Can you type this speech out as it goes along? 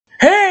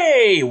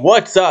Hey,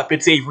 what's up?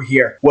 It's Avery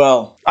here.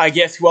 Well, I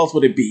guess who else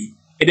would it be?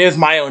 It is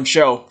my own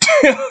show.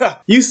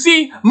 You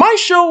see, my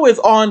show is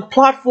on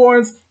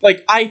platforms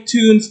like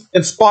iTunes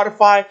and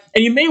Spotify,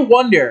 and you may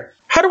wonder,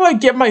 how do I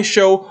get my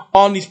show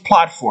on these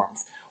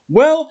platforms?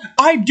 Well,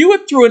 I do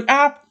it through an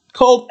app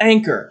called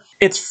Anchor.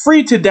 It's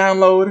free to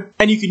download,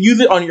 and you can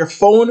use it on your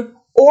phone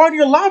or on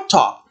your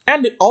laptop.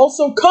 And it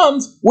also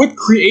comes with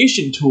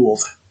creation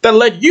tools that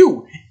let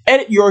you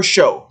edit your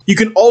show. You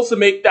can also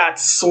make that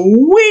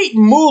sweet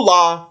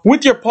moolah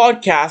with your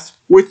podcast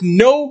with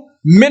no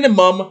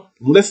minimum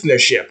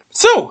listenership.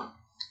 So,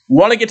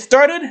 want to get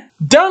started?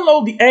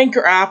 Download the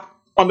Anchor app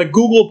on the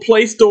Google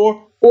Play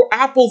Store or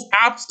Apple's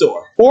App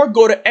Store, or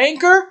go to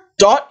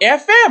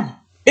anchor.fm.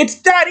 It's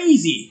that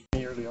easy.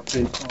 Any early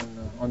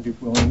updates on Duke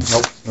Williams?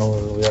 Nope, no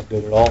early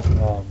update at all.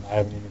 I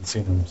haven't even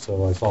seen him,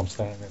 so I saw him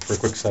standing there for a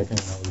quick second,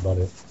 and that was about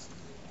it.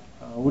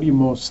 What do you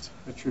most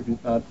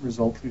attribute that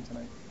result to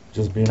tonight?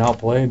 Just being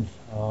outplayed,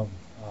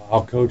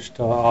 outcoached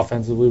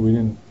offensively. We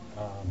didn't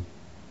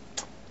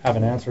have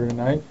an answer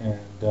tonight,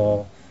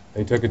 and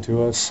they took it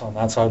to us on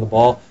that side of the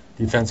ball.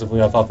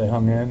 Defensively, I thought they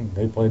hung in.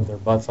 They played their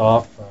butts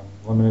off,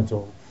 limited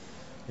to,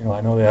 I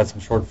know they had some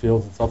short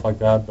fields and stuff like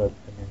that, but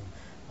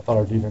I thought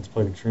our defense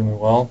played extremely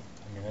well.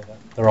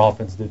 Their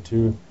offense did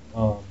too,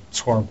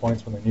 scoring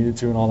points when they needed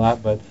to and all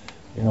that. But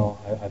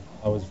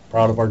I was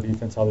proud of our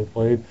defense, how they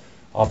played.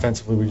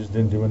 Offensively, we just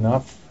didn't do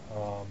enough.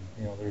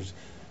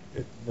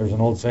 There's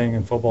an old saying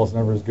in football: "It's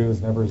never as good, it's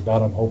never as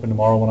bad." I'm hoping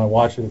tomorrow when I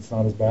watch it, it's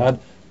not as bad.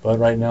 But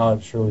right now,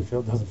 it surely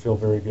doesn't feel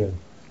very good.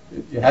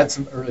 You had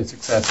some early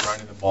success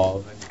running the ball,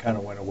 and then you kind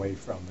of went away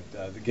from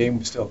it. The game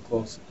was still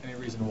close. Any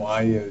reason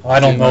why you? I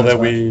don't know that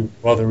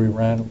whether we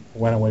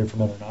went away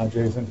from it or not,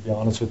 Jason. To be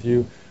honest with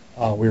you,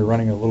 we were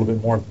running a little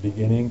bit more at the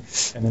beginning,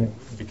 and then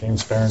it became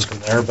sparing from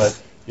there.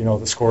 But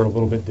the score a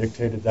little bit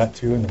dictated that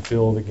too, and the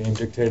feel of the game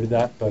dictated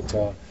that. But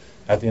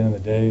at the end of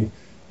the day,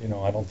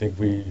 I don't think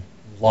we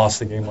lost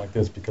the game like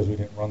this because we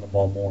didn't run the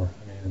ball more.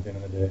 At the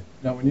end of the day.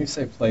 Now, when you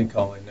say play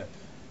calling,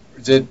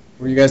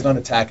 were you guys not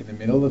attacking the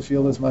middle of the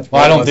field as much?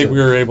 Well, I don't think we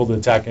were able to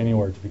attack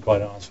anywhere, to be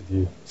quite honest with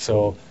you.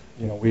 So,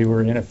 we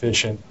were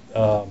inefficient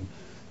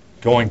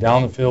going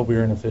down the field. We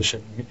were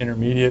inefficient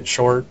intermediate,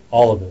 short,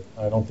 all of it.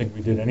 I don't think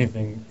we did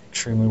anything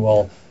extremely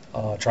well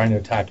trying to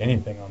attack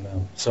anything on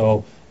them.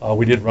 So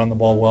we did run the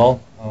ball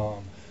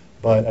well,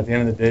 but at the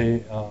end of the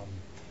day,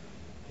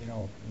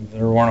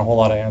 there weren't a whole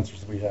lot of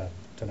answers we had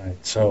tonight.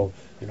 So,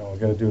 we've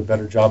got to do a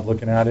better job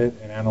looking at it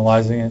and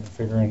analyzing it and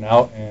figuring it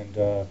out,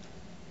 and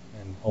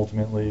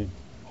ultimately,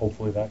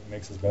 hopefully that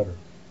makes us better.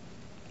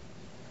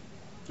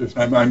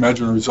 Jason, I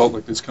imagine a result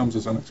like this comes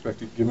as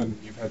unexpected, given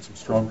you've had some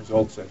strong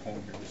results at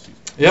home here this season.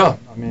 Yeah,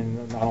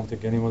 I don't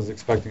think anyone's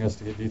expecting us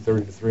to get beat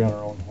 30-3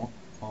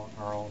 on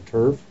our own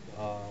turf.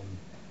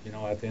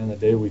 At the end of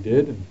the day, we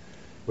did, and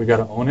we got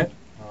to own it.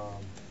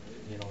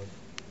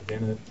 At the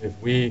end of if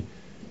we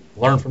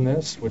learn from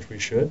this, which we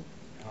should,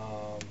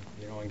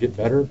 and get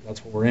better,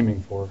 that's what we're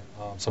aiming for.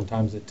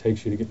 Sometimes it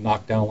takes you to get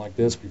knocked down like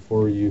this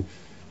before you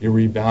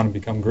rebound and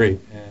become great.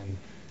 And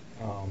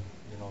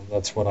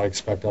that's what I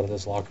expect out of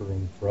this locker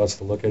room, for us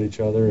to look at each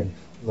other and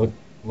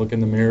look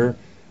in the mirror,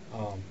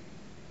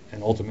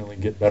 and ultimately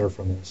get better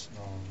from this.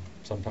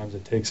 Sometimes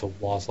it takes a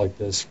loss like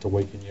this to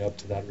waken you up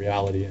to that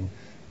reality, and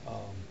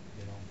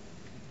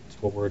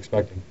it's what we're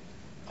expecting.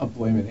 I'm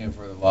blaming him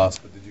for the loss,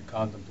 but did you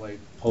contemplate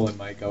pulling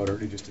Mike out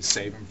early just to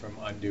save him from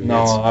undue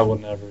No, hits? I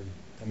would never.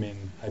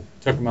 I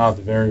took him out at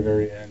the very,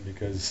 very end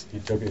because he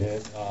took a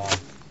hit.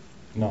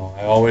 No,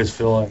 I always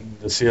feel, and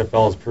the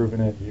CFL has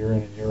proven it year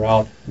in and year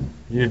out,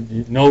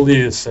 no lead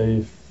is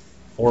safe.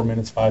 4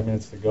 minutes, 5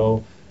 minutes to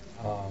go,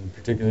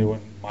 particularly when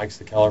Mike's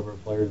the caliber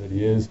of player that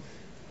he is.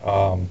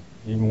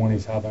 Even when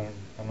he's having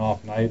an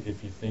off night,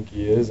 if you think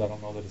he is, I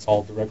don't know that it's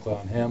all directly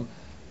on him.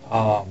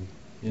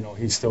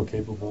 He's still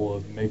capable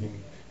of making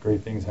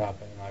great things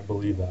happen, and I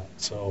believe that.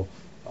 So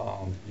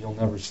you'll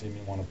never see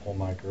me want to pull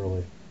Mike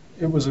early.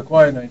 It was a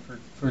quiet night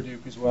for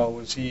Duke as well.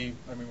 Was he?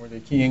 Were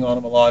they keying on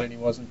him a lot and he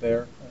wasn't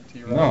there? To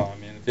your No,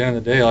 at the end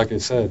of the day, like I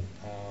said,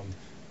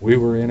 we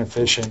were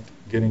inefficient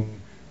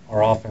getting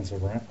our offense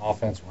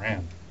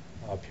ran,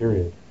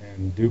 period.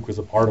 And Duke was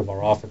a part of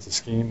our offensive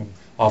scheme and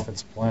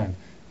offensive plan.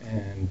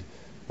 And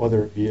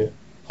whether it be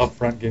up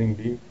front getting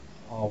beat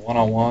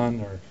one-on-one,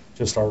 or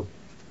just our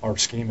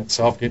scheme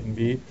itself getting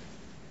beat,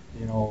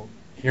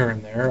 here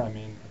and there, at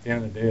the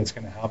end of the day, it's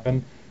going to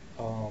happen.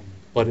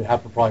 But it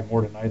happened probably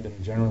more tonight than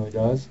it generally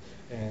does,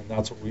 and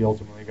that's what we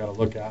ultimately got to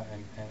look at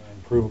and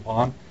improve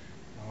upon.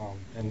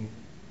 And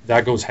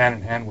that goes hand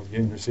in hand with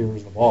getting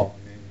receivers the ball.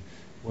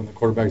 When the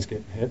quarterback's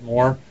getting hit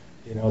more,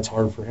 it's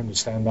hard for him to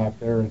stand back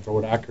there and throw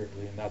it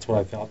accurately, and that's what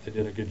I thought they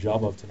did a good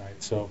job of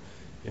tonight. So,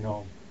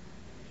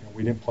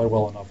 we didn't play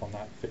well enough on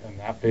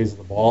that phase of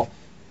the ball,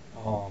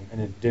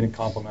 and it didn't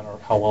complement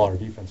how well our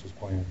defense was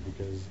playing,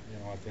 because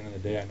at the end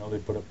of the day, I know they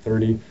put up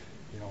 30,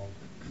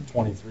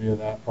 23 of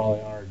that probably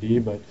on our D,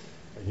 but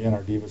again,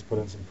 our D was put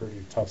in some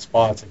pretty tough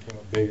spots and came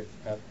up big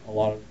in a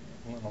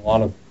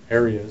lot of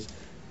areas.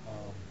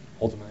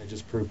 Ultimately, it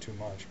just proved too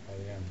much by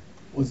the end.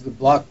 Was the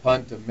block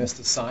punt a missed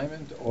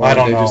assignment, or I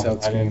don't they know. just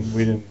out-schemed?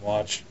 We didn't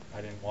watch.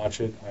 I didn't watch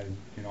it.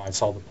 I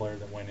saw the player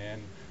that went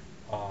in.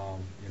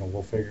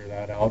 We'll figure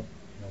that out.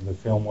 The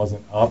film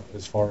wasn't up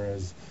as far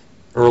as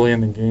early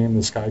in the game.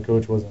 The Sky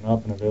Coach wasn't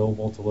up and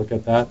available to look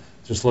at that.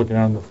 Just looking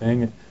on the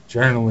thing, it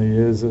generally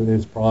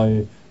is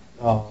probably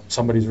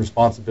somebody's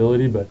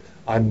responsibility. But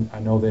I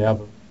know they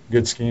have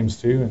good schemes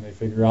too, and they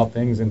figure out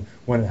things. And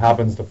when it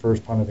happens, the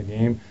first punt of the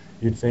game,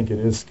 you'd think it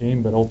is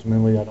scheme, but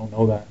ultimately I don't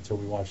know that until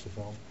we watch the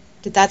film.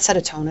 Did that set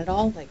a tone at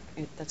all? Like,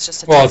 that's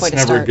just a Well, tough way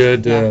it's to never start.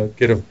 good to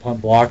get a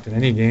punt blocked in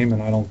any game,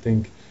 and I don't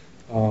think,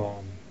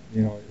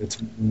 it's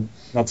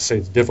not to say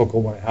it's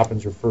difficult when it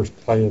happens your first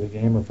play of the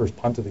game or first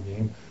punt of the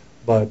game,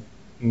 but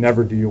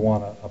never do you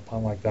want a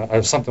punt like that,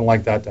 or something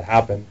like that to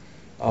happen,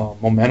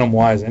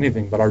 momentum-wise,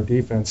 anything. But our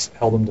defense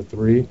held them to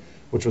 3,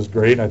 which was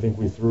great. I think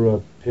we threw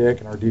a pick,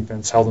 and our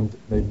defense held them.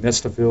 They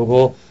missed a field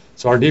goal.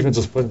 So our defense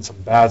was put in some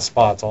bad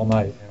spots all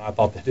night, and I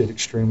thought they did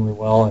extremely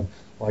well. And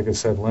like I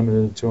said,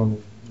 limited to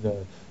them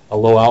a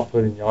low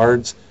output in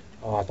yards.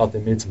 I thought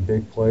they made some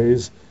big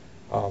plays.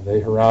 They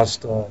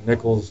harassed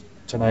Nichols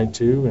tonight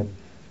too,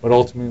 but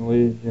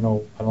ultimately,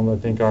 I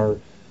think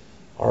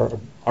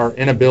our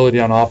inability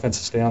on offense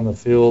to stay on the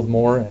field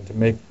more and to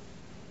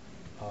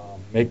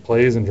make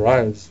plays and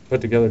drives,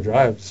 put together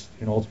drives,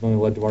 ultimately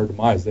led to our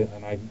demise.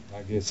 Like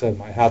I said,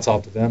 my hat's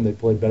off to them. They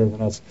played better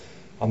than us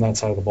on that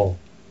side of the ball.